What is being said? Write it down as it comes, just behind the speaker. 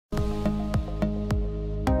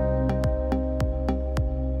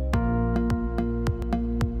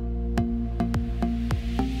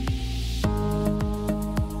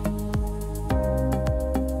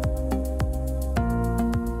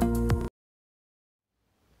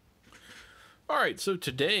Alright, so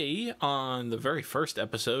today, on the very first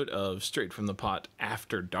episode of Straight from the Pot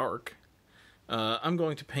After Dark, I'm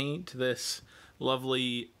going to paint this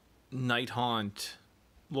lovely Nighthaunt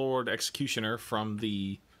Lord Executioner from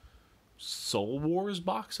the Soul Wars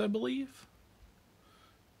box, I believe.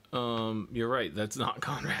 You're right, that's not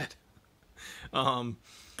Conrad. I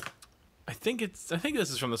think this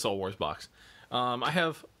is from the Soul Wars box. I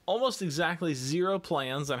have almost exactly zero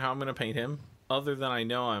plans on how I'm going to paint him, other than I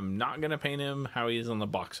know I'm not going to paint him how he is on the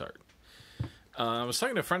box art. I was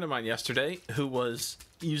talking to a friend of mine yesterday who was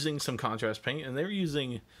using some contrast paint, and they were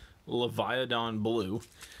using Leviathan Blue.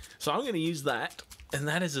 So I'm going to use that, and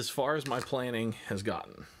that is as far as my planning has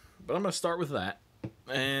gotten. But I'm going to start with that,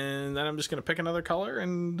 and then I'm just going to pick another color,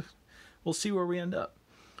 and we'll see where we end up.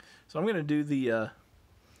 So I'm going to do the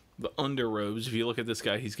underrobes. If you look at this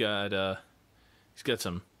guy, he's got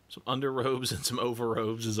some underrobes and some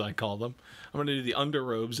overrobes, as I call them. I'm going to do the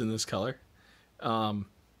underrobes in this color. And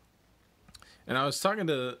I was talking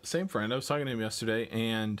to the same friend. I was talking to him yesterday,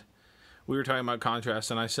 and we were talking about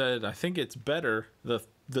contrast, and I said, I think it's better,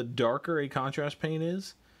 the darker a contrast paint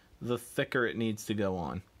is, the thicker it needs to go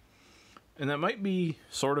on. And that might be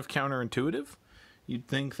sort of counterintuitive. You'd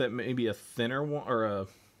think that maybe a thinner one, or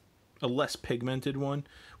a less pigmented one,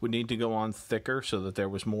 would need to go on thicker so that there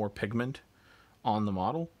was more pigment on the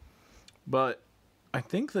model. But I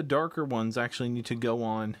think the darker ones actually need to go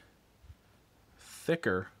on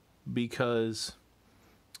thicker, because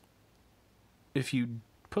if you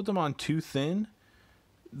put them on too thin,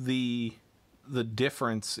 the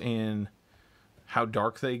difference in how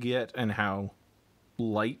dark they get and how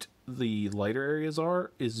light the lighter areas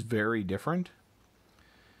are is very different.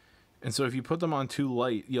 And so if you put them on too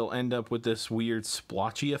light, you'll end up with this weird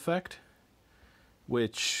splotchy effect,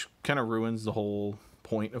 which kind of ruins the whole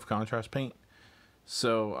point of contrast paint.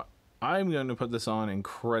 So I'm going to put this on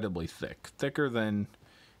incredibly thick, thicker than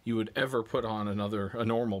you would ever put on a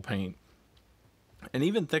normal paint, and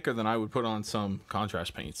even thicker than I would put on some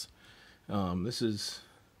contrast paints. I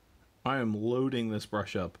am loading this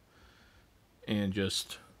brush up and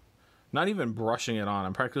just not even brushing it on.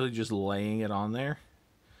 I'm practically just laying it on there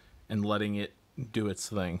and letting it do its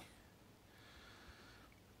thing.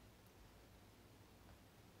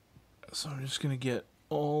 So I'm just gonna get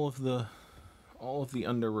all of the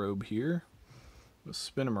underrobe here. We'll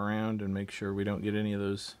spin them around and make sure we don't get any of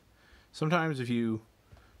those. Sometimes if you're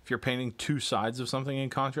painting two sides of something in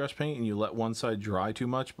contrast paint and you let one side dry too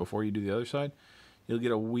much before you do the other side, you'll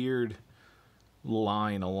get a weird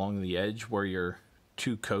line along the edge where your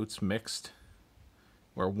two coats mixed,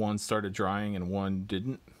 where one started drying and one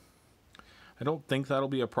didn't. I don't think that'll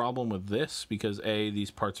be a problem with this, because A,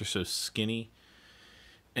 these parts are so skinny,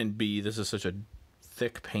 and B, this is such a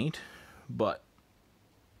thick paint. But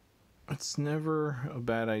it's never a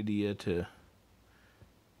bad idea to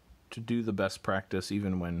do the best practice,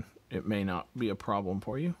 even when it may not be a problem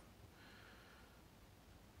for you.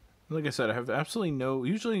 Like I said, I have absolutely no...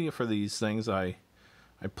 Usually for these things, I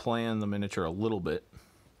plan the miniature a little bit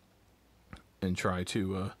and try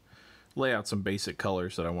to lay out some basic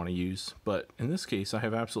colors that I want to use. But in this case, I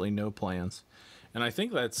have absolutely no plans. And I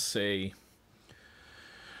think that's a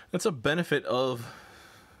benefit of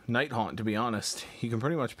Nighthaunt, to be honest. You can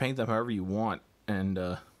pretty much paint them however you want, and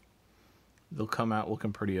they'll come out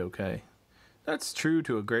looking pretty okay. That's true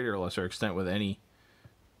to a greater or lesser extent with any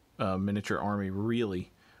miniature army,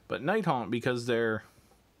 really. But Nighthaunt, because they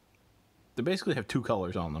basically have two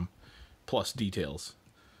colors on them, plus details.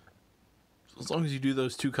 So as long as you do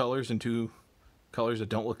those two colors and two colors that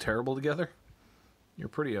don't look terrible together, you're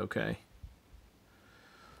pretty okay.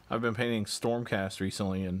 I've been painting Stormcast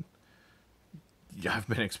recently, and I've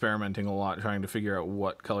been experimenting a lot trying to figure out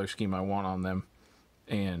what color scheme I want on them.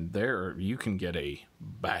 And there, you can get a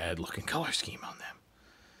bad looking color scheme on them.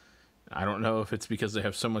 I don't know if it's because they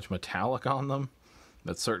have so much metallic on them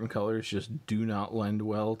that certain colors just do not lend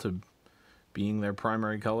well to being their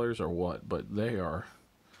primary colors, or what, but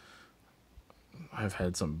I've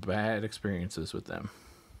had some bad experiences with them.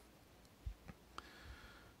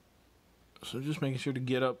 So just making sure to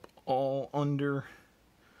get up all under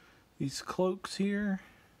these cloaks here,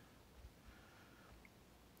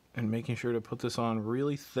 and making sure to put this on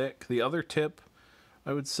really thick. The other tip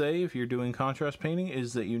I would say, if you're doing contrast painting,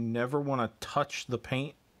 is that you never want to touch the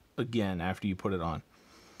paint again after you put it on.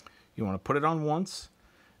 You want to put it on once,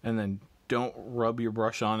 and then don't rub your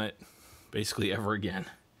brush on it basically ever again.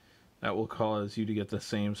 That will cause you to get the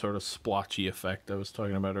same sort of splotchy effect I was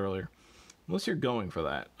talking about earlier. Unless you're going for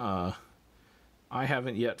that. I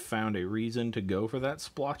haven't yet found a reason to go for that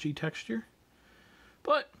splotchy texture.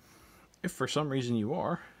 But if for some reason you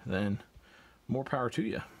are, then more power to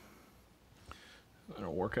you.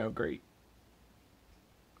 That'll work out great.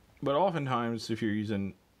 But oftentimes, if you're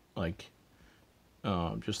using like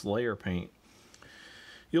just layer paint,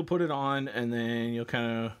 you'll put it on and then you'll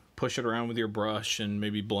kind of push it around with your brush and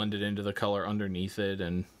maybe blend it into the color underneath it,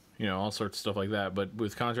 and you know, all sorts of stuff like that. But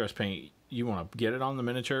with contrast paint, you want to get it on the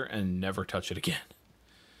miniature and never touch it again.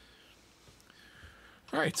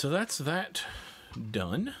 All right, so that's that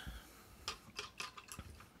done.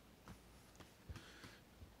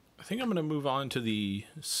 I think I'm going to move on to the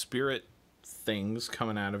spirit things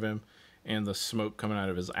coming out of him and the smoke coming out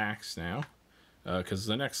of his axe now. Because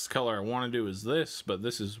the next color I want to do is this, but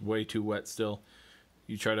this is way too wet still.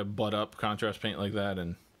 You try to butt up contrast paint like that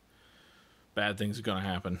and bad things are going to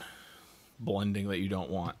happen. Blending that you don't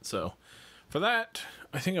want. So for that,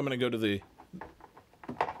 I think I'm going to go to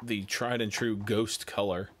the tried and true ghost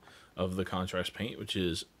color of the contrast paint, which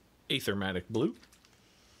is Aethermatic Blue.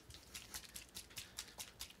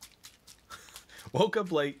 Woke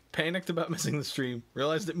up late, panicked about missing the stream,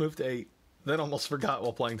 realized it moved to 8, then almost forgot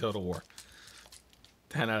while playing Total War.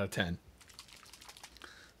 10 out of 10.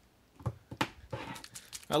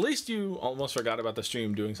 At least you almost forgot about the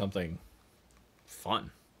stream doing something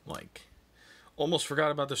fun. Like, almost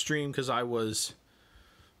forgot about the stream because I was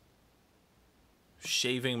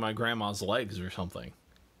shaving my grandma's legs or something.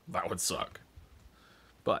 That would suck.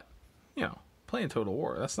 But, you know, playing Total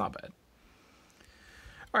War, that's not bad.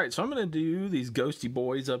 Alright, so I'm going to do these ghosty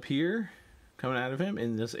boys up here, coming out of him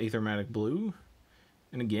in this Aethermatic Blue.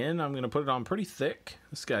 And again, I'm going to put it on pretty thick.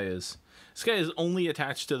 This guy is only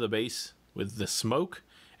attached to the base with the smoke,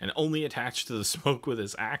 and only attached to the smoke with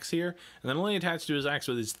his axe here, and then only attached to his axe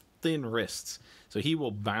with his thin wrists. So he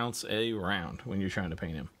will bounce around when you're trying to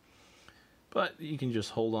paint him. But you can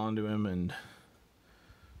just hold on to him, and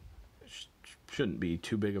it shouldn't be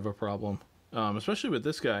too big of a problem. Especially with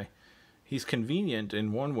this guy. He's convenient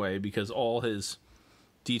in one way because all his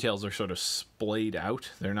details are sort of splayed out.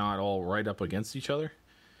 They're not all right up against each other.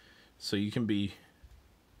 So you can be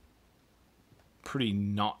pretty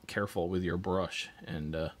not careful with your brush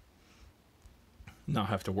and not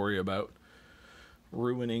have to worry about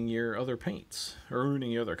ruining your other paints. Or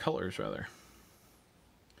ruining your other colors, rather.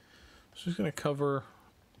 So just going to cover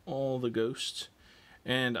all the ghosts.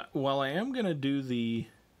 And while I am going to do the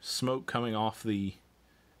smoke coming off the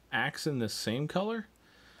axe in this same color,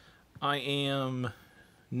 I am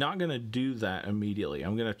not going to do that immediately.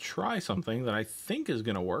 I'm going to try something that I think is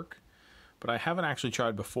going to work, but I haven't actually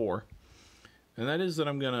tried before. And that is that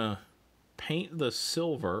I'm going to paint the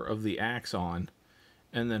silver of the axe on,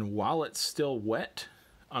 and then while it's still wet,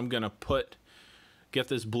 I'm going to get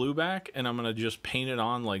this blue back, and I'm going to just paint it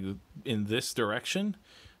on like in this direction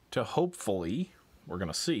to hopefully, we're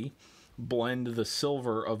going to see, blend the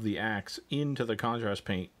silver of the axe into the contrast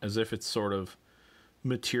paint as if it's sort of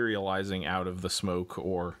materializing out of the smoke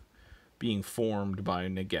or being formed by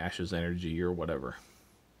Nagash's energy or whatever.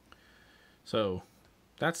 So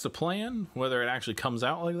that's the plan. Whether it actually comes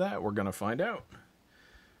out like that, we're going to find out.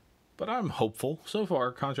 But I'm hopeful. So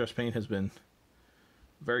far, contrast paint has been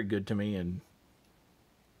very good to me, and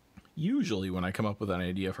usually when I come up with an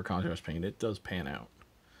idea for contrast paint, it does pan out.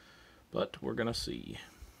 But we're going to see.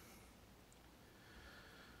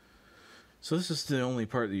 So this is the only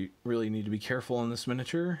part that you really need to be careful in this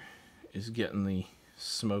miniature, is getting the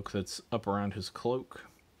smoke that's up around his cloak.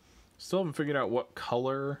 Still haven't figured out what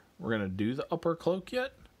color we're going to do the upper cloak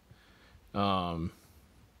yet.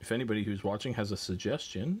 If anybody who's watching has a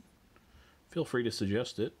suggestion, feel free to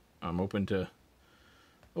suggest it. I'm open to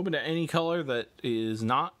any color that is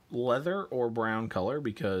not leather or brown color,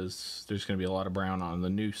 because there's going to be a lot of brown on the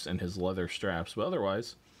noose and his leather straps, but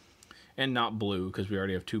otherwise, and not blue, because we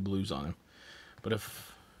already have 2 blues on him. But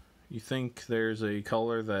if you think there's a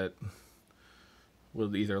color that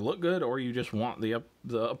will either look good, or you just want the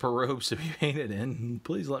upper robes to be painted in,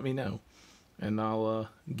 please let me know, and I'll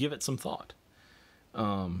give it some thought.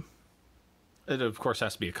 It of course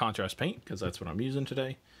has to be a contrast paint, because that's what I'm using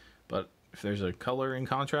today. But if there's a color in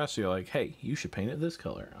contrast, you're like, hey, you should paint it this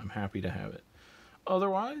color, I'm happy to have it.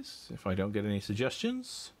 Otherwise, if I don't get any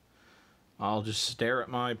suggestions, I'll just stare at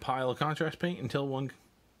my pile of contrast paint until one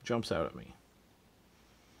jumps out at me.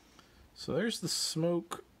 So there's the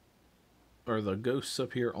smoke, or the ghosts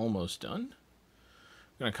up here, almost done.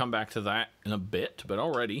 I'm going to come back to that in a bit, but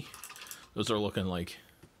already those are looking like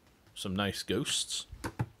some nice ghosts.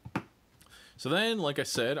 So then, like I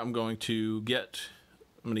said, I'm going to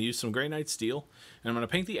use some Grey Knight Steel, and I'm going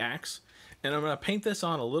to paint the axe, and I'm going to paint this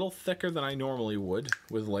on a little thicker than I normally would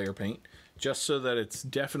with layer paint, just so that it's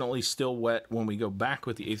definitely still wet when we go back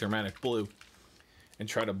with the Aethermatic Blue and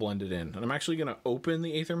try to blend it in. And I'm actually going to open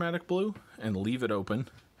the Aethermatic Blue and leave it open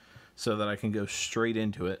so that I can go straight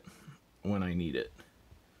into it when I need it.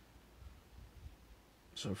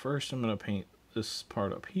 So first I'm going to paint this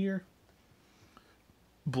part up here.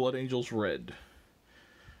 Blood Angels red.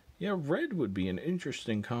 Yeah, red would be an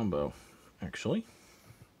interesting combo, actually.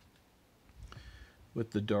 With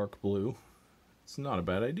the dark blue. It's not a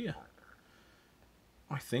bad idea.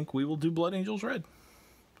 I think we will do Blood Angels red.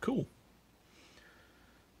 Cool.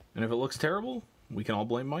 And if it looks terrible, we can all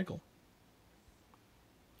blame Michael.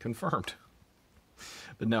 Confirmed.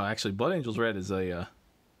 But no, actually, Blood Angels red is a...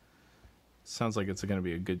 sounds like it's going to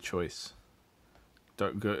be a good choice.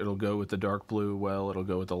 It'll go with the dark blue well. It'll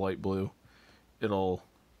go with the light blue. It'll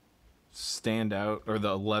stand out, or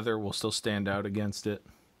the leather will still stand out against it.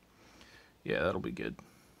 Yeah, that'll be good.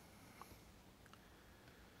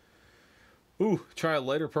 Ooh, try a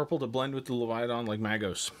lighter purple to blend with the Leviathan like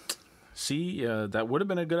Magos. See, that would have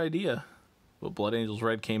been a good idea, but Blood Angels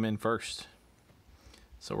red came in first.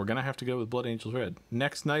 So we're going to have to go with Blood Angels red.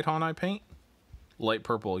 Next Nighthaunt I paint, light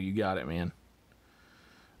purple. You got it, man.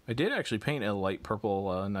 I did actually paint a light purple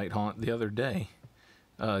Nighthaunt the other day.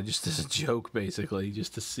 Just as a joke, basically.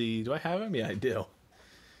 Just to see... Do I have him? Yeah, I do.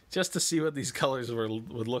 Just to see what these colors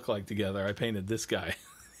would look like together. I painted this guy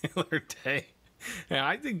the other day. And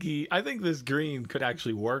I think this green could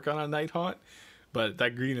actually work on a Nighthaunt. But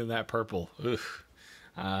that green and that purple... Oof,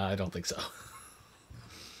 I don't think so.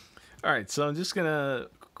 Alright, so I'm just going to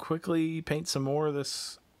quickly paint some more of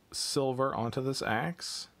this silver onto this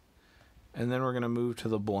axe. And then we're going to move to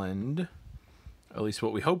the blend. At least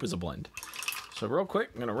what we hope is a blend. So real quick,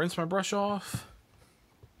 I'm going to rinse my brush off.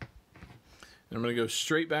 And I'm going to go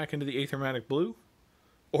straight back into the Aethermatic Blue.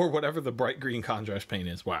 Or whatever the bright green contrast paint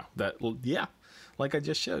is. Wow. Yeah, like I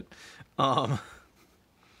just showed. Alright,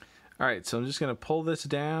 so I'm just going to pull this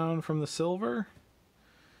down from the silver.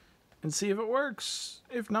 And see if it works.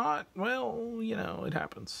 If not, well, you know, it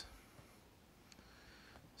happens.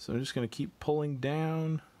 So I'm just going to keep pulling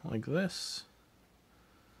down like this.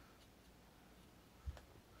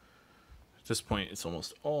 At this point, it's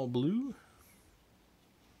almost all blue.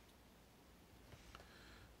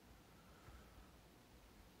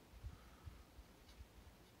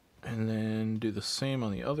 And then do the same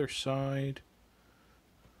on the other side.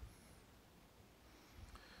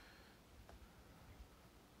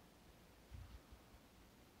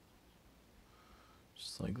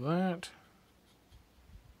 Just like that.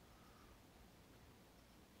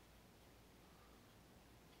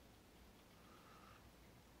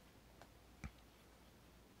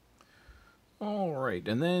 All right,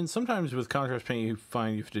 and then sometimes with contrast paint you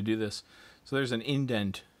find you have to do this. So there's an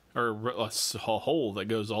indent, or a hole that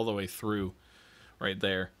goes all the way through right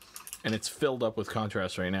there. And it's filled up with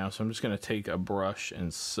contrast right now. So I'm just going to take a brush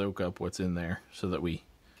and soak up what's in there so that we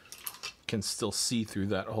can still see through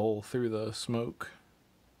that hole through the smoke.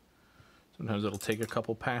 Sometimes it'll take a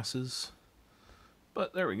couple passes.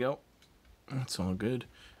 But there we go. That's all good.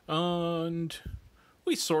 And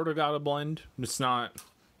we sort of got a blend. It's not,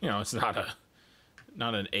 you know, it's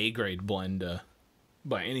not an A-grade blend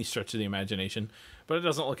by any stretch of the imagination, but it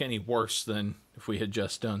doesn't look any worse than if we had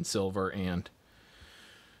just done silver and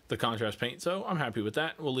the contrast paint, so I'm happy with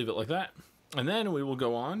that. We'll leave it like that. And then we will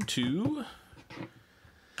go on to...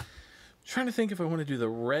 trying to think if I want to do the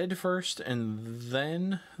red first and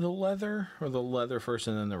then the leather, or the leather first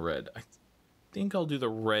and then the red. I think I'll do the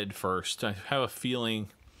red first. I have a feeling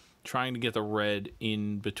trying to get the red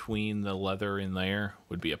in between the leather in there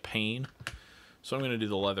would be a pain. So I'm going to do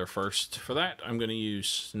the leather first. For that, I'm going to use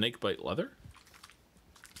snakebite leather.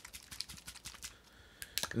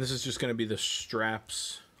 And this is just going to be the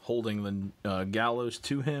straps holding the gallows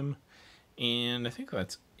to him. And I think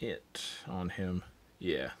that's it on him.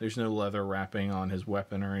 Yeah, there's no leather wrapping on his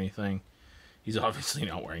weapon or anything. He's obviously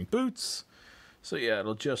not wearing boots. So yeah,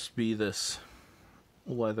 it'll just be this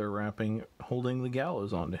leather wrapping holding the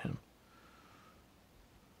gallows onto him.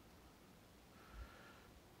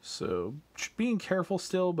 So being careful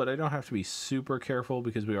still, but I don't have to be super careful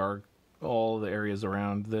because all the areas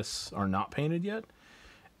around this are not painted yet.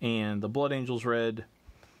 And the Blood Angels red,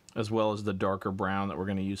 as well as the darker brown that we're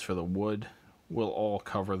going to use for the wood, will all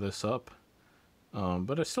cover this up.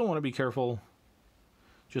 But I still want to be careful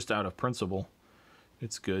just out of principle.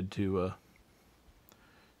 It's good to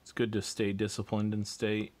stay disciplined and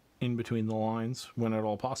stay in between the lines when at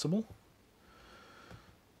all possible.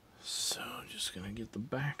 So I'm just going to get the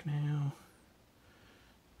back now.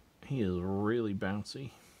 He is really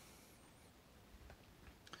bouncy.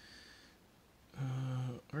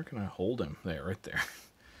 Where can I hold him? There, right there.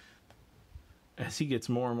 As he gets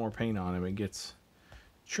more and more paint on him, it gets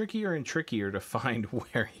trickier and trickier to find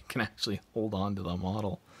where you can actually hold on to the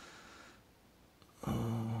model.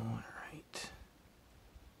 Where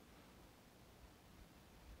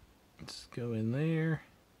go in there.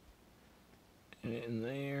 And in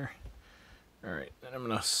there. Alright, then I'm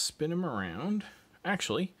going to spin him around.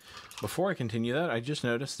 Actually, before I continue that, I just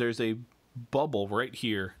noticed there's a bubble right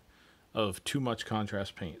here of too much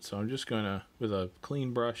contrast paint. So I'm just going to, with a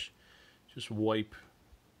clean brush, just wipe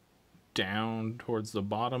down towards the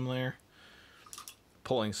bottom there,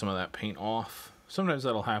 pulling some of that paint off. Sometimes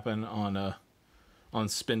that'll happen on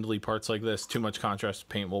spindly parts like this. Too much contrast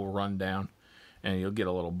paint will run down and you'll get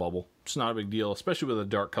a little bubble. It's not a big deal, especially with a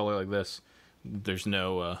dark color like this. There's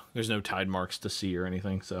no tide marks to see or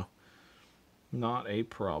anything, so not a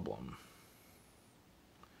problem.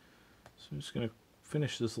 So I'm just going to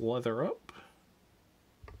finish this leather up.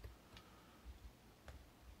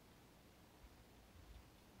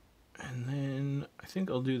 And then I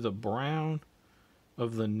think I'll do the brown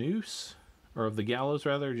of the noose, or of the gallows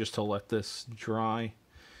rather, just to let this dry.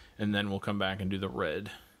 And then we'll come back and do the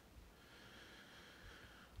red.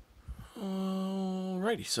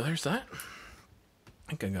 Alrighty, so there's that.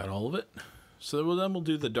 I think I got all of it. So then we'll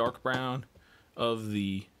do the dark brown of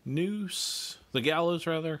the noose, the gallows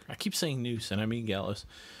rather. I keep saying noose and I mean gallows.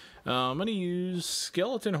 I'm going to use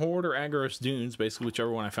Skeleton Horde or Agros Dunes, basically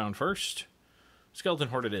whichever one I found first. Skeleton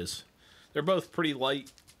Horde it is. They're both pretty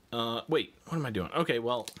light. Wait, what am I doing? Okay,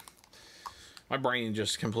 well, my brain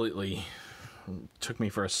just completely took me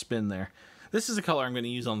for a spin there. This is a color I'm going to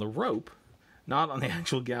use on the rope, not on the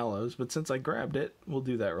actual gallows, but since I grabbed it, we'll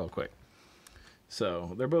do that real quick.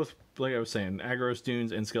 So they're both, like I was saying, Agros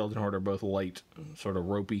Dunes and Skeleton Horde are both light, sort of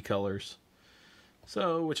ropey colors.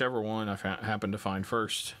 So whichever one I happen to find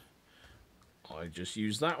first, I just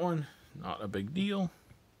use that one. Not a big deal.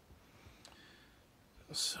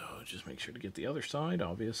 So just make sure to get the other side,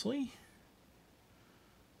 obviously.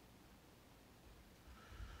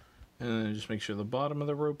 And then just make sure the bottom of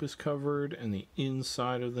the rope is covered and the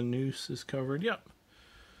inside of the noose is covered. Yep.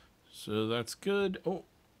 So that's good. Oh.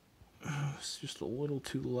 It's just a little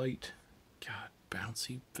too light. God,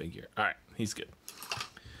 bouncy figure. Alright, he's good.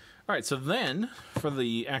 Alright, so then, for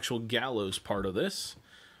the actual gallows part of this,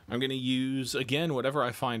 I'm going to use, again, whatever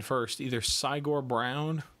I find first, either Cygor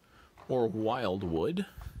Brown or Wildwood.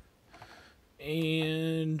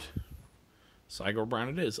 And Cygor Brown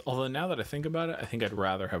it is. Although now that I think about it, I think I'd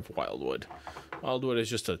rather have Wildwood. Wildwood is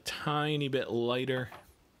just a tiny bit lighter.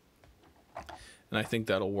 And I think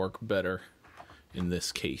that'll work better in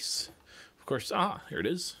this case. Of course, here it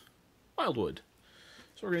is. Wildwood.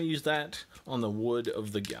 So we're going to use that on the wood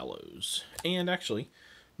of the gallows. And actually,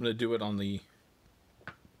 I'm going to do it on the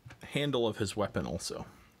handle of his weapon also.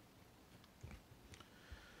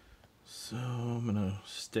 So I'm going to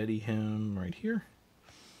steady him right here.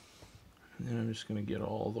 And then I'm just going to get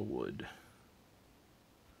all the wood.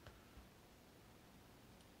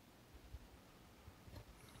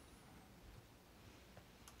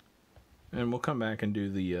 And we'll come back and do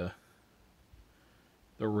the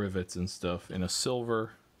rivets and stuff in a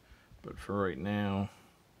silver. But for right now,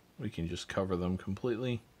 we can just cover them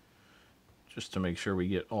completely. Just to make sure we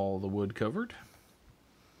get all the wood covered.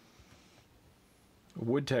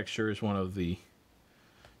 Wood texture is one of the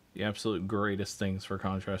absolute greatest things for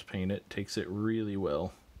contrast paint. It takes it really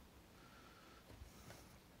well.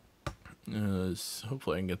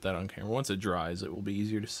 Hopefully I can get that on camera. Once it dries, it will be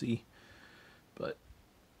easier to see. But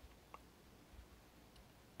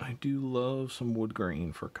I do love some wood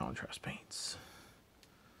grain for contrast paints.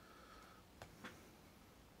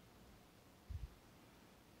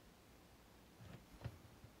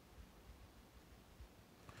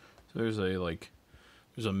 So there's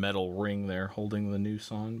a metal ring there holding the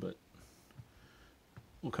noose on, but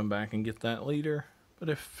we'll come back and get that later. But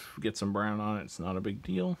if we get some brown on it, it's not a big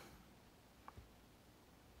deal.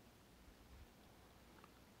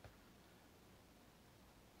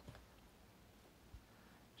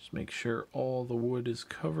 Just make sure all the wood is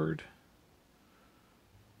covered.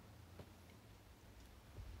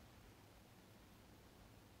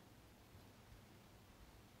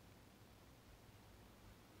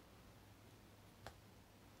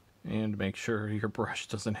 And make sure your brush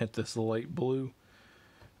doesn't hit this light blue.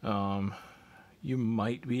 You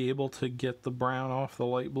might be able to get the brown off the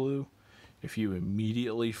light blue if you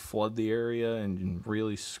immediately flood the area and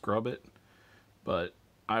really scrub it. But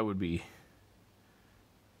I would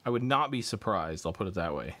not be surprised, I'll put it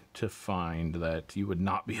that way, to find that you would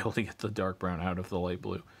not be able to get the dark brown out of the light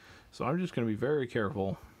blue. So I'm just going to be very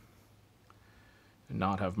careful and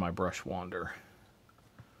not have my brush wander.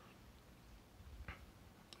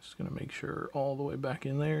 Just going to make sure all the way back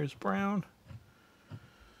in there is brown.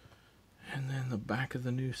 And then the back of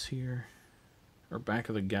the noose here, or back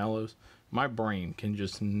of the gallows. My brain can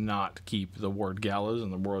just not keep the word gallows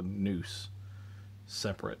and the word noose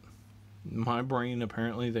separate. My brain,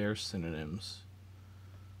 apparently they're synonyms.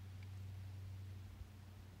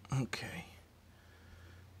 Okay.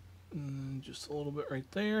 And just a little bit right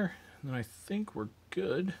there. And then I think we're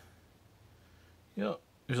good. Yep.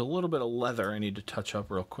 There's a little bit of leather I need to touch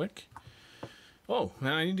up real quick. Oh,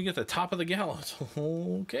 now I need to get the top of the gallows.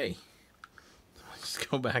 Okay. Let's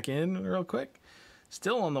go back in real quick.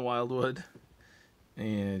 Still on the wildwood.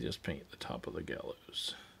 And just paint the top of the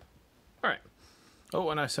gallows. Alright. Oh,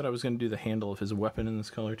 and I said I was going to do the handle of his weapon in this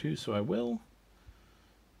color too, so I will.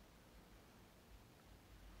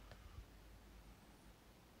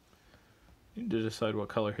 Need to decide what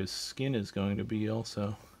color his skin is going to be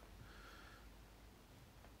also.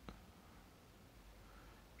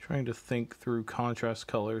 Trying to think through contrast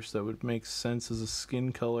colors that would make sense as a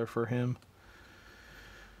skin color for him.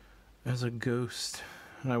 As a ghost.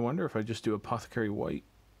 And I wonder if I just do apothecary white.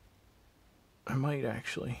 I might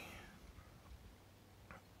actually.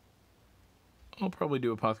 I'll probably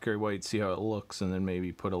do apothecary white, see how it looks, and then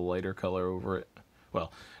maybe put a lighter color over it.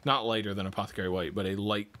 Well, not lighter than apothecary white, but a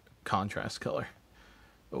light contrast color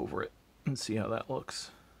over it, and see how that looks.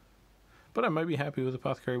 But I might be happy with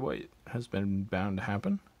apothecary white. It has been bound to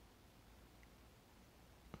happen.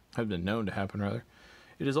 Has been known to happen, rather.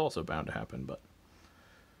 It is also bound to happen, but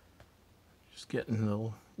just getting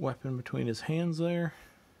the weapon between his hands there.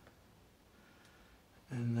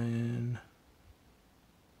 And then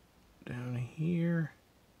down here.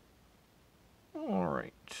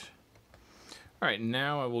 Alright. Alright,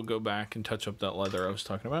 now I will go back and touch up that leather I was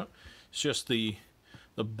talking about. It's just the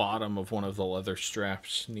bottom of one of the leather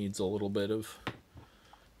straps needs a little bit of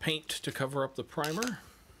paint to cover up the primer.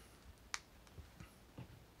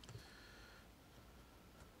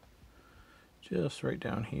 Just right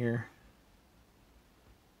down here.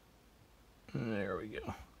 There we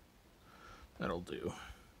go. That'll do.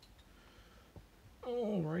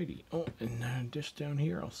 Alrighty. Oh, and just down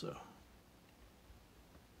here also.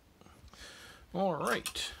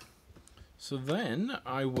 Alright. So then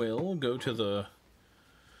I will go to the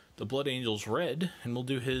Blood Angel's Red, and we'll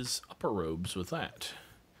do his upper robes with that.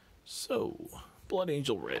 So, Blood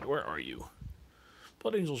Angel Red, where are you?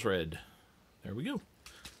 Blood Angel's Red. There we go.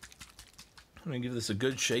 I'm going to give this a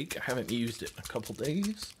good shake. I haven't used it in a couple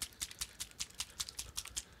days.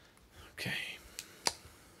 Okay.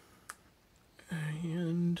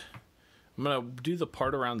 And I'm going to do the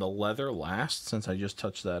part around the leather last, since I just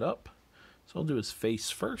touched that up. So I'll do his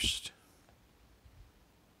face first.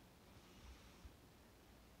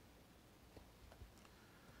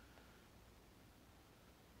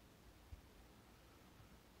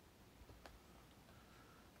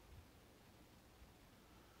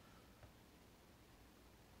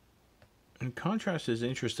 And contrast is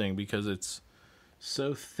interesting because it's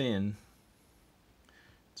so thin.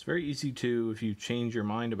 It's very easy to, if you change your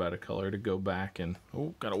mind about a color, to go back and...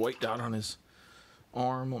 Oh, got a white dot on his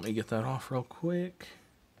arm. Let me get that off real quick.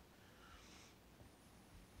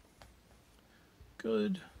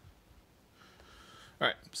 Good.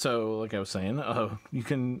 Alright, so like I was saying, you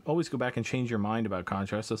can always go back and change your mind about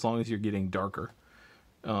contrast as long as you're getting darker.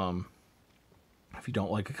 If you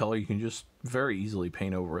don't like a color, you can just very easily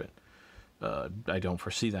paint over it. I don't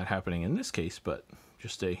foresee that happening in this case, but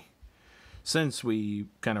just since we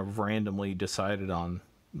kind of randomly decided on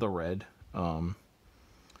the red,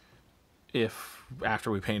 if after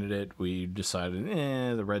we painted it, we decided,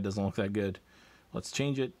 the red doesn't look that good, let's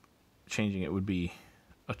change it. Changing it would be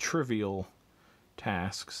a trivial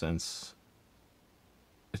task since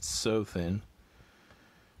it's so thin.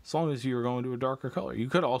 As long as you were going to a darker color. You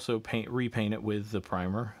could also repaint it with the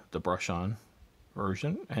primer, the brush on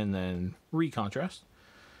version, and then recontrast.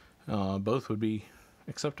 Both would be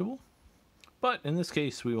acceptable. But in this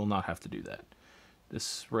case, we will not have to do that.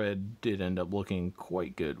 This red did end up looking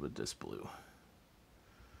quite good with this blue.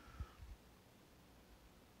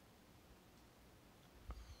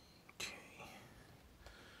 Okay.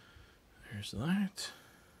 There's that.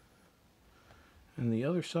 And the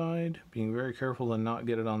other side, being very careful to not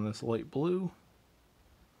get it on this light blue.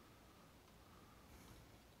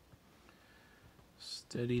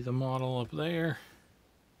 Steady the model up there.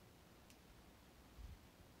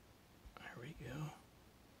 There we go.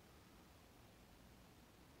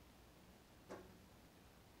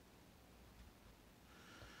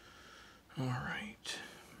 All right.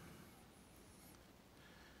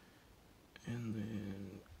 And then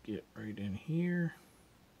get right in here.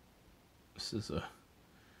 This is a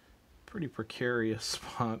pretty precarious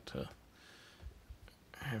spot to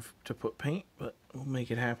have to put paint, but we'll make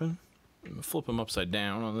it happen. I'm going to flip them upside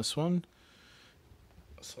down on this one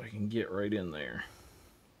so I can get right in there.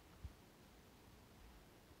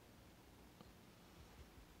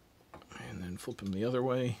 flip them the other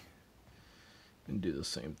way and do the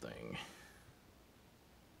same thing.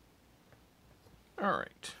 All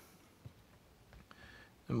right.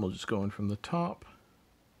 And we'll just go in from the top.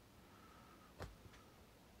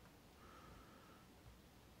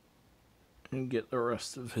 And get the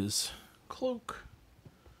rest of his cloak.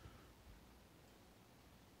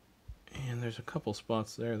 And there's a couple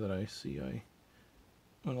spots there that I see I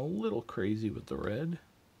went a little crazy with the red.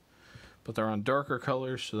 But they're on darker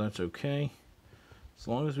colors, so that's okay. As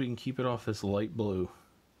long as we can keep it off this light blue,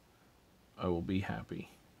 I will be happy.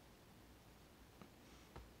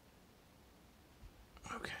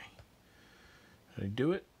 Okay. Did I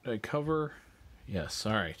do it? Did I cover? Yes,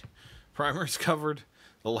 alright. Primer's covered.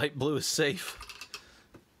 The light blue is safe.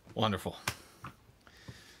 Wonderful.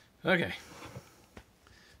 Okay.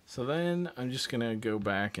 So then I'm just going to go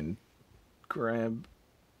back and grab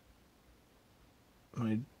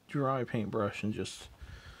my dry paintbrush and just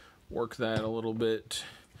work that a little bit.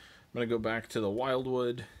 I'm going to go back to the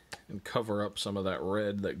Wildwood and cover up some of that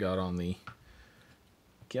red that got on the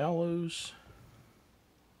gallows.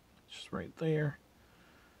 Just right there.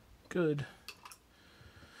 Good.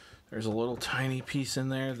 There's a little tiny piece in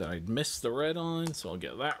there that I missed the red on, so I'll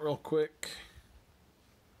get that real quick.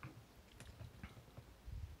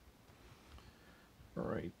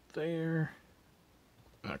 Right there.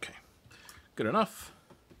 Okay. Good enough.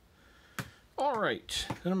 Alright.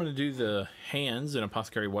 Then I'm going to do the hands in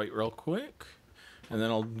Apothecary White real quick. And then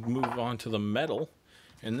I'll move on to the metal.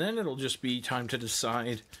 And then it'll just be time to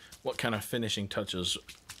decide what kind of finishing touches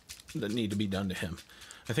that need to be done to him.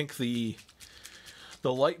 I think the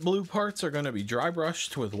light blue parts are going to be dry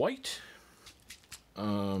brushed with white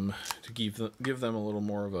to give them a little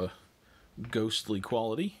more of a ghostly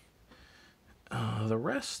quality. The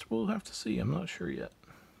rest we'll have to see. I'm not sure yet.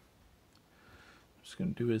 I'm just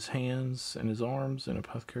going to do his hands and his arms in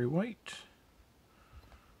Apothecary White.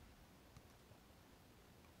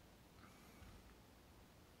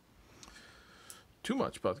 Too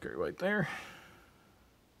much Apothecary White there.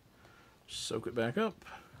 Soak it back up.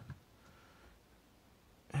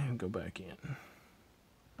 And go back in.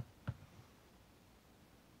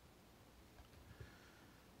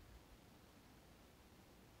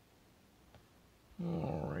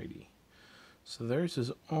 Alrighty. So there's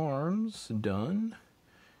his arms done.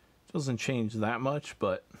 Doesn't change that much,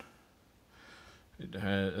 but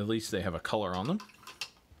at least they have a color on them.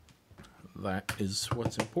 That is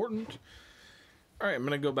what's important. Alright, I'm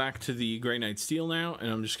going to go back to the Grey Knight Steel now, and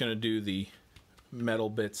I'm just going to do the metal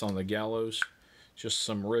bits on the gallows. Just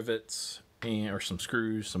some rivets, or some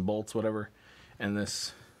screws, some bolts, whatever. And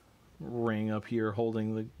this ring up here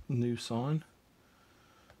holding the noose on.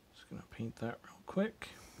 Just going to paint that real quick.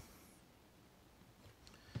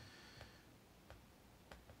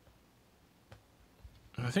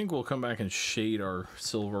 I think we'll come back and shade our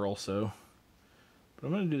silver also. But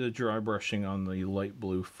I'm going to do the dry brushing on the light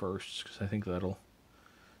blue first, because I think that'll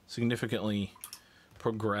significantly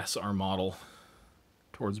progress our model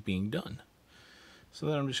towards being done. So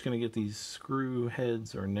then I'm just going to get these screw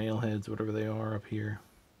heads or nail heads, whatever they are, up here.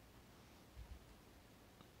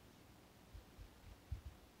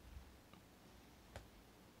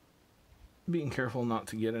 Being careful not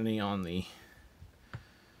to get any on the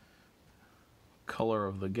color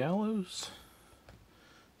of the gallows.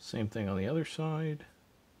 Same thing on the other side.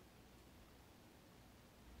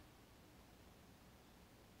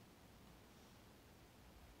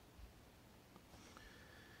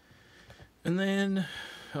 And then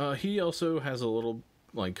he also has a little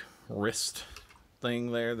like wrist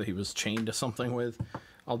thing there that he was chained to something with.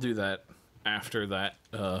 I'll do that after that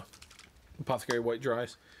Apothecary White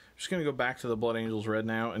dries. I'm just going to go back to the Blood Angels Red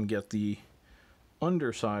now and get the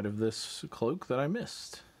underside of this cloak that I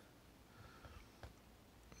missed.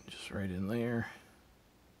 Just right in there.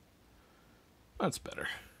 That's better.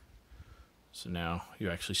 So now you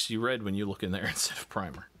actually see red when you look in there instead of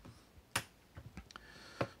primer.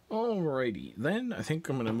 Alrighty, then I think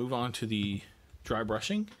I'm going to move on to the dry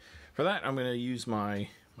brushing. For that, I'm going to use my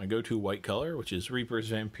go-to white color, which is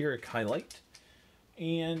Reaper's Vampiric Highlight.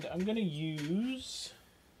 And I'm going to use...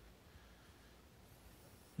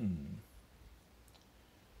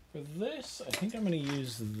 For this, I think I'm going to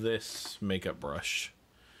use this makeup brush.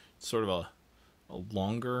 It's sort of a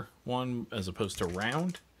longer one as opposed to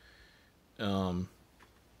round. And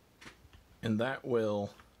that will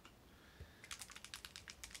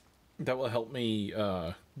help me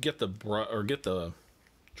get the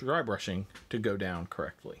dry brushing to go down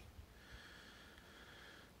correctly.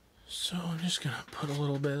 So I'm just gonna put a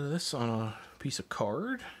little bit of this on a piece of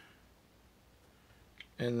card,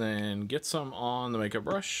 and then get some on the makeup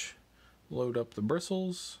brush, load up the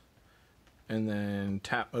bristles, and then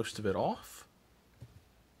tap most of it off.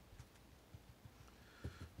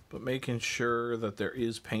 But making sure that there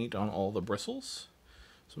is paint on all the bristles.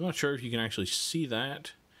 So I'm not sure if you can actually see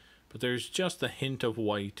that, but there's just a hint of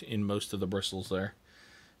white in most of the bristles there.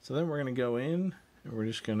 So then we're going to go in and we're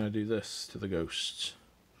just going to do this to the ghosts.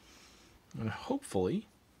 And hopefully,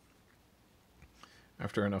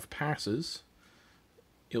 after enough passes,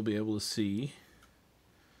 you'll be able to see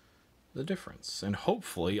the difference. And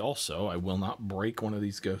hopefully also I will not break one of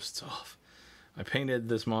these ghosts off. I painted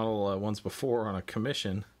this model once before on a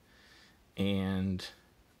commission, and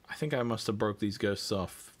I think I must have broke these ghosts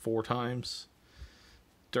off 4 times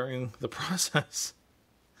during the process.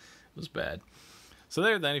 It was bad. So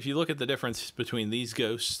there then, if you look at the difference between these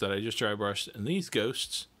ghosts that I just dry brushed and these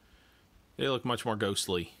ghosts, they look much more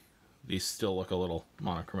ghostly. These still look a little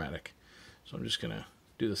monochromatic. So I'm just going to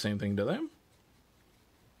do the same thing to them.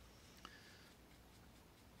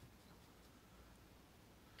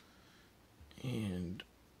 And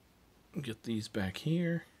get these back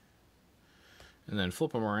here. And then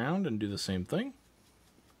flip them around and do the same thing.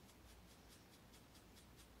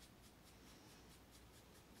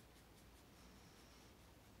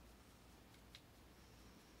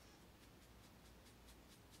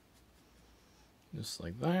 Just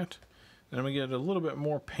like that. Then I'm going to get a little bit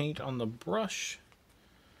more paint on the brush.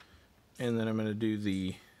 And then I'm going to do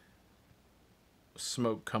the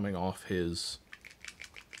smoke coming off his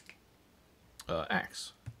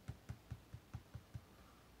axe.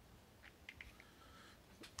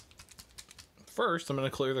 First, I'm going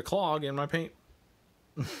to clear the clog in my paint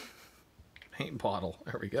bottle.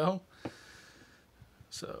 There we go.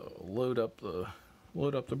 So load up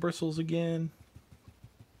the bristles again.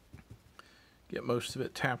 Get most of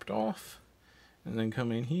it tapped off, and then come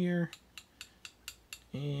in here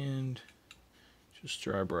and just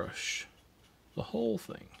dry brush the whole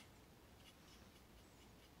thing.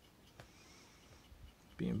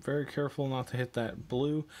 Being very careful not to hit that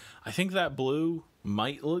blue. I think that blue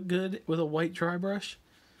might look good with a white dry brush,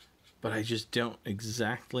 but I just don't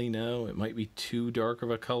exactly know. It might be too dark of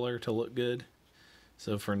a color to look good.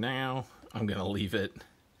 So for now, I'm going to leave it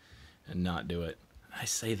and not do it. I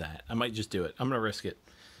say that. I might just do it. I'm going to risk it.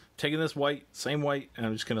 Taking this white, same white, and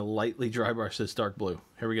I'm just going to lightly dry brush this dark blue.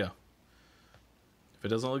 Here we go. If it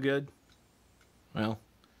doesn't look good, well,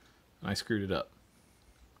 I screwed it up.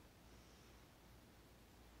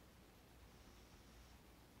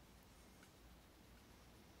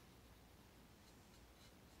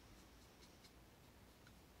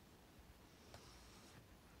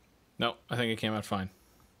 No, I think it came out fine.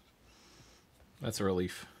 That's a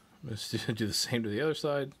relief. Let's do the same to the other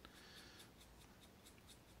side.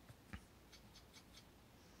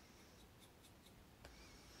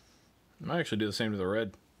 I might actually do the same to the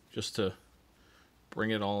red, just to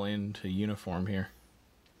bring it all into uniform here.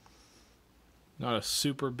 Not a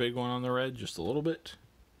super big one on the red, just a little bit.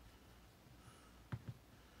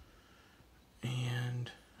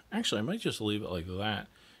 And actually, I might just leave it like that,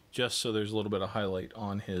 just so there's a little bit of highlight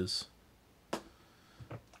on his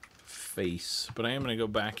face. But I am going to go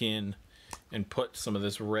back in and put some of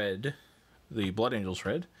this red, the Blood Angels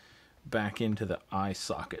red, back into the eye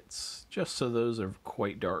sockets, just so those are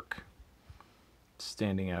quite dark,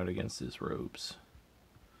 standing out against his robes.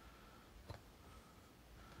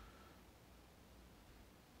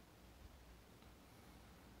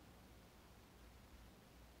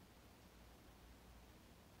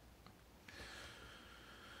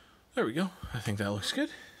 There we go. I think that looks good.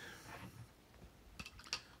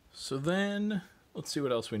 So then, let's see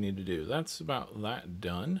what else we need to do. That's about that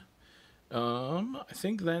done. I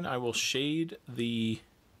think then I will shade the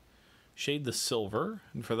silver,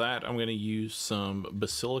 and for that I'm going to use some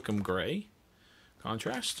Basilicum Gray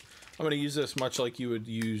contrast. I'm going to use this much like you would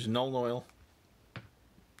use Nuln Oil.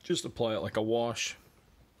 Just apply it like a wash.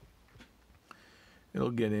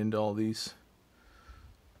 It'll get into all these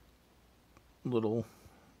little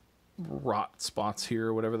rot spots here,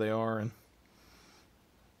 or whatever they are, and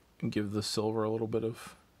give the silver a little bit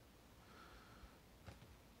of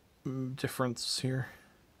difference here,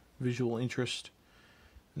 visual interest.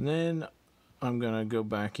 And then I'm gonna go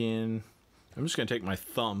back in. I'm just gonna take my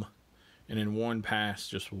thumb and in one pass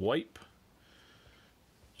just wipe,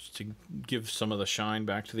 just to give some of the shine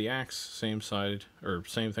back to the axe. Same side, or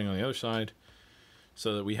same thing on the other side,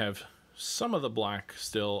 so that we have some of the black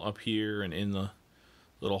still up here and in the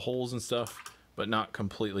little holes and stuff, but not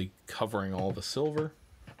completely covering all the silver.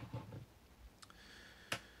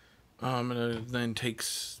 I'm going to then take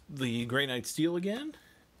the Grey Knight Steel again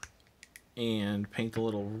and paint the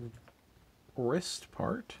little wrist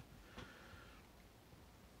part.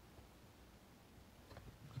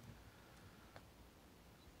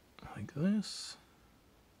 like this.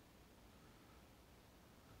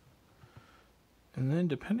 And then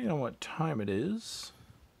depending on what time it is,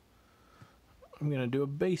 I'm going to do a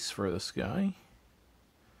base for this guy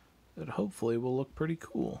that hopefully will look pretty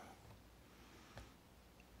cool.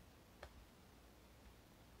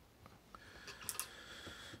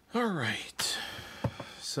 Alright,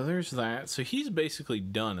 so there's that. So he's basically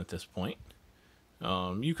done at this point.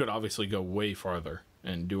 You could obviously go way farther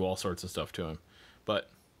and do all sorts of stuff to him, but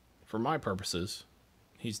for my purposes,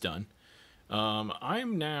 he's done.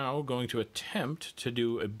 I'm now going to attempt to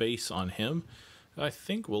do a base on him that I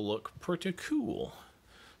think will look pretty cool.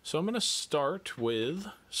 So I'm going to start with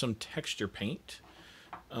some texture paint,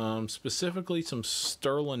 specifically some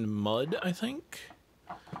Sterling Mud, I think.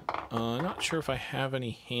 Not sure if I have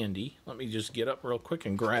any handy. Let me just get up real quick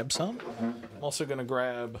and grab some. I'm also going to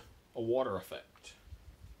grab a water effect.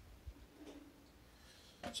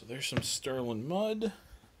 So there's some Sterling Mud.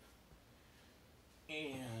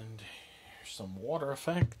 And here's some water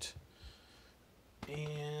effect.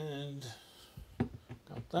 And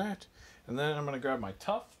got that. And then I'm going to grab my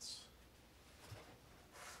tufts.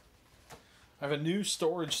 I have a new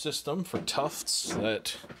storage system for tufts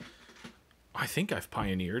that I think I've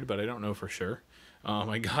pioneered, but I don't know for sure.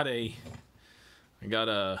 I got a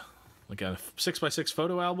like a 6x6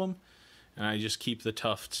 photo album, and I just keep the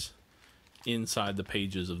tufts inside the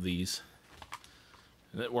pages of these,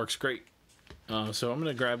 and it works great. So I'm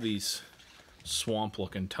gonna grab these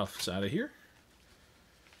swamp-looking tufts out of here.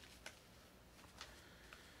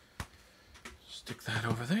 Stick that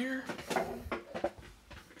over there.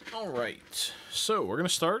 All right, so we're gonna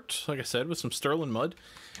start, like I said, with some Sterling Mud.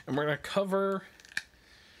 And we're going to cover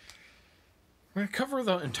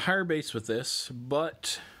the entire base with this,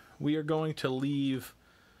 but we are going to leave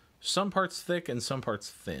some parts thick and some parts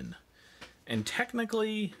thin. And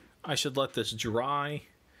technically, I should let this dry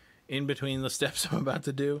in between the steps I'm about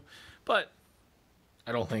to do, but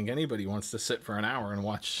I don't think anybody wants to sit for an hour and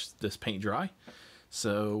watch this paint dry.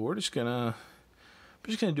 So we're just gonna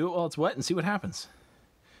do it while it's wet and see what happens.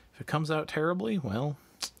 If it comes out terribly, well,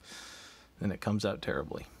 then it comes out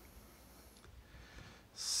terribly.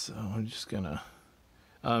 So I'm just gonna,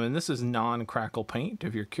 and this is non-crackle paint.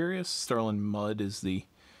 If you're curious, Sterling Mud is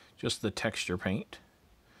just the texture paint.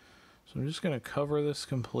 So I'm just gonna cover this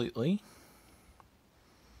completely.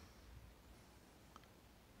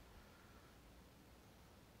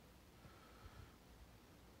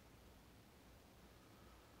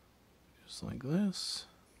 Just like this.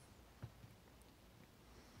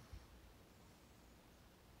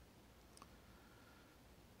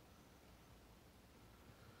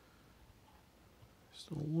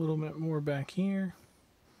 A little bit more back here,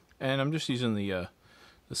 and I'm just using the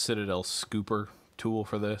Citadel scooper tool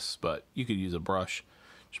for this, but you could use a brush.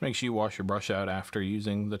 Just make sure you wash your brush out after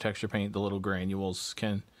using the texture paint. The little granules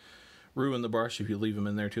can ruin the brush if you leave them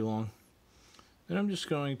in there too long. Then I'm just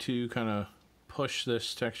going to kind of push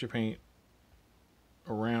this texture paint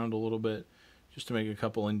around a little bit just to make a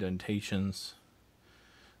couple indentations,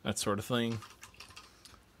 that sort of thing.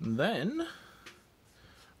 And then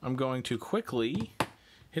I'm going to quickly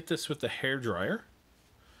hit this with the hairdryer,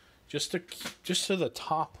 just so the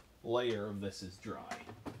top layer of this is dry.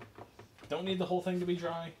 Don't need the whole thing to be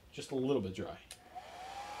dry, just a little bit dry.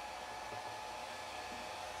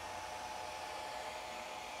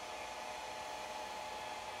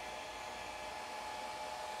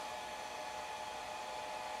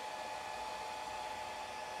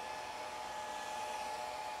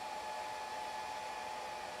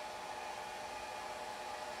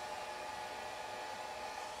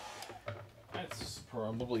 That's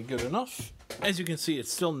probably good enough. As you can see,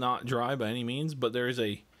 it's still not dry by any means, but there is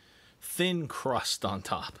a thin crust on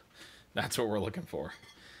top. That's what we're looking for.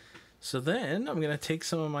 So then I'm going to take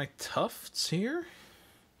some of my tufts here,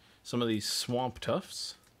 some of these swamp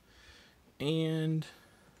tufts, and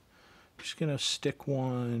I'm just going to stick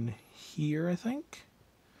one here, I think.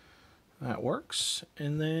 That works.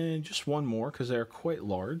 And then just one more because they're quite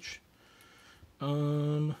large.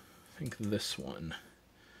 I think this one.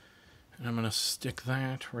 And I'm going to stick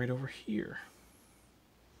that right over here.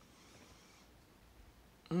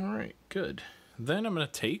 Alright, good. Then I'm going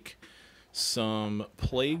to take some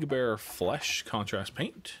Plague Bearer Flesh contrast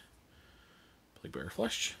paint. Plague Bearer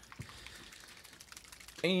Flesh.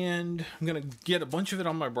 And I'm going to get a bunch of it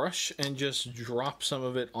on my brush and just drop some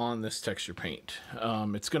of it on this texture paint.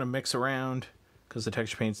 It's going to mix around because the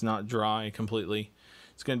texture paint's not dry completely.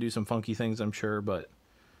 It's going to do some funky things, I'm sure, but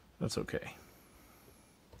that's okay.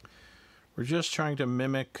 We're just trying to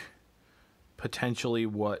mimic potentially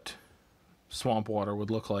what swamp water would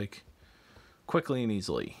look like quickly and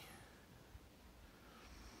easily.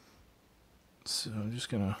 So I'm just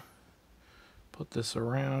going to put this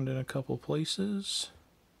around in a couple places.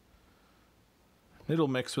 It'll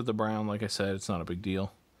mix with the brown, like I said, it's not a big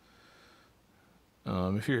deal.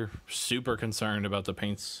 If you're super concerned about the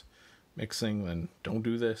paints mixing, then don't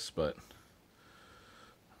do this, but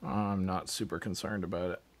I'm not super concerned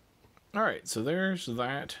about it. Alright, so there's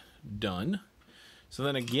that done. So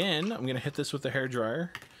then again, I'm going to hit this with the hairdryer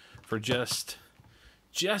for just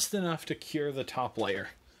enough to cure the top layer.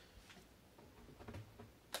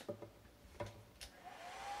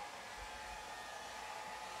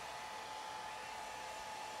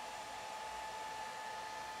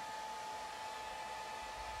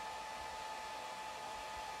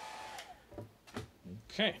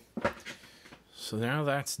 Okay, so now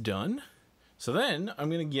that's done. So then I'm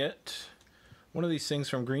going to get one of these things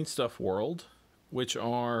from Green Stuff World, which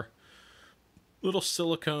are little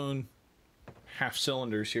silicone half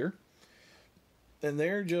cylinders here. And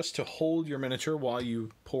they're just to hold your miniature while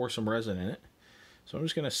you pour some resin in it. So I'm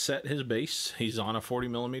just going to set his base. He's on a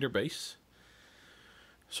 40mm base.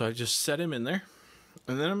 So I just set him in there.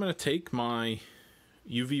 And then I'm going to take my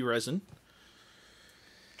UV resin,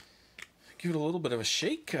 give it a little bit of a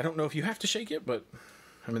shake. I don't know if you have to shake it, but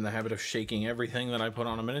I'm in the habit of shaking everything that I put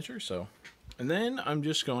on a miniature, so. And then I'm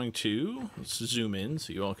just going to, let's zoom in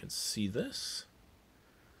so you all can see this.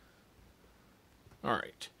 All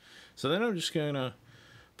right. So then I'm just going to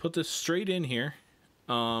put this straight in here,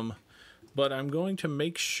 but I'm going to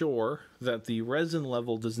make sure that the resin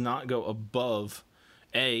level does not go above,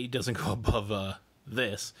 doesn't go above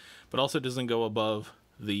this, but also doesn't go above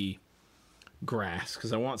the grass,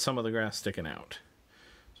 because I want some of the grass sticking out.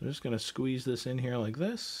 So I'm just going to squeeze this in here like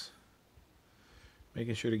this,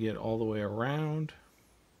 making sure to get all the way around.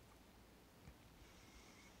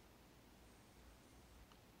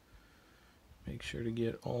 Make sure to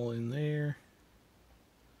get all in there,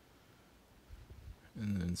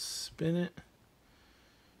 and then spin it.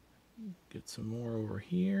 Get some more over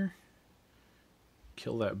here.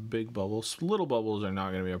 Kill that big bubble. Little bubbles are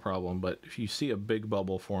not going to be a problem, but if you see a big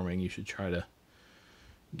bubble forming, you should try to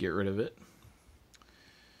get rid of it.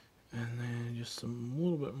 And then just a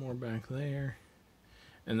little bit more back there.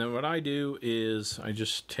 And then what I do is I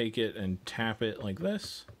just take it and tap it like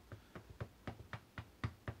this,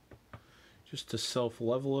 just to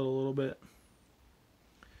self-level it a little bit.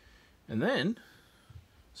 And then,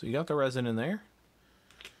 so you got the resin in there,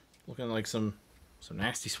 looking like some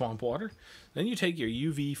nasty swamp water. Then you take your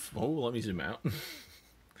UV, oh, let me zoom out.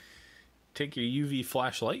 Take your UV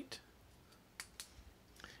flashlight,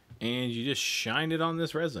 and you just shine it on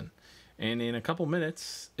this resin. And in a couple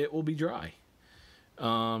minutes, it will be dry.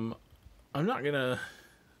 I'm not gonna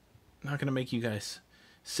make you guys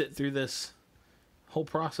sit through this whole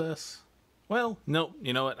process. Well, no,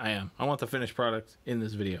 you know what? I am. I want the finished product in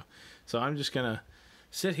this video. So I'm just gonna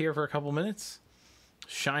sit here for a couple minutes,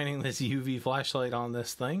 shining this UV flashlight on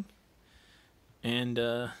this thing, and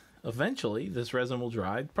eventually this resin will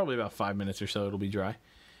dry. Probably about 5 minutes or so it'll be dry,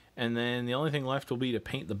 and then the only thing left will be to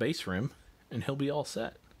paint the base rim, and he'll be all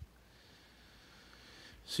set.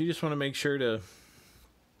 So you just want to make sure to,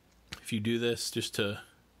 if you do this, just to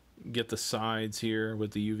get the sides here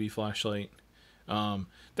with the UV flashlight.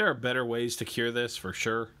 There are better ways to cure this for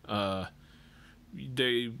sure.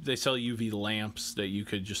 They sell UV lamps that you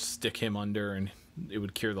could just stick him under and it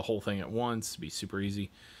would cure the whole thing at once. It'd be super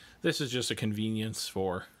easy. This is just a convenience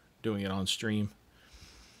for doing it on stream.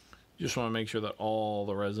 You just want to make sure that all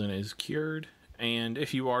the resin is cured. And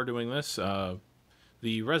if you are doing this,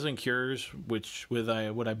 the resin cures, which with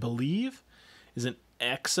what I believe is an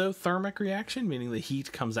exothermic reaction, meaning the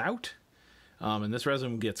heat comes out. And this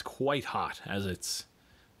resin gets quite hot as it's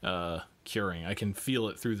curing. I can feel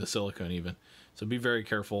it through the silicone even. So be very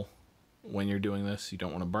careful when you're doing this. You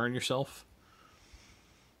don't want to burn yourself.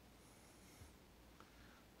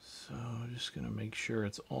 So I'm just going to make sure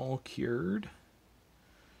it's all cured.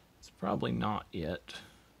 It's probably not yet.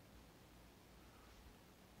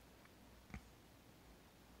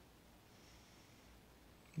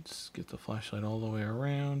 Let's get the flashlight all the way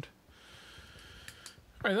around.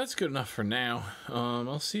 Alright, that's good enough for now.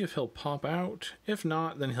 I'll see if he'll pop out. If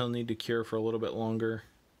not, then he'll need to cure for a little bit longer.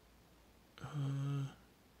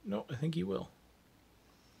 No, I think he will.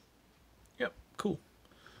 Yep, cool.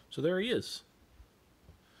 So there he is.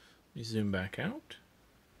 Let me zoom back out.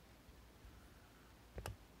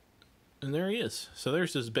 And there he is. So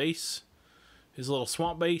there's his base, his little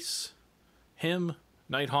swamp base, him,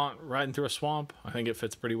 Nighthaunt riding through a swamp. I think it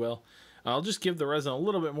fits pretty well. I'll just give the resin a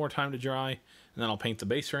little bit more time to dry, and then I'll paint the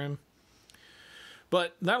base for him.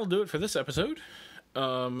 But that'll do it for this episode.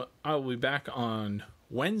 I'll be back on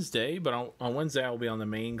Wednesday, but on Wednesday I'll be on the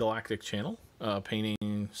main Galactic channel.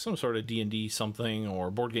 painting some sort of D&D something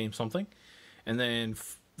or board game something. And then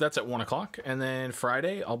that's at 1 o'clock. And then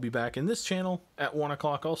Friday, I'll be back in this channel at 1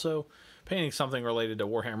 o'clock also, painting something related to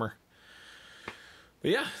Warhammer.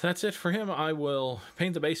 But yeah, that's it for him. I will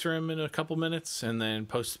paint the base for him in a couple minutes and then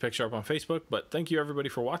post the picture up on Facebook. But thank you everybody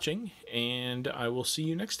for watching, and I will see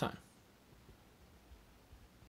you next time.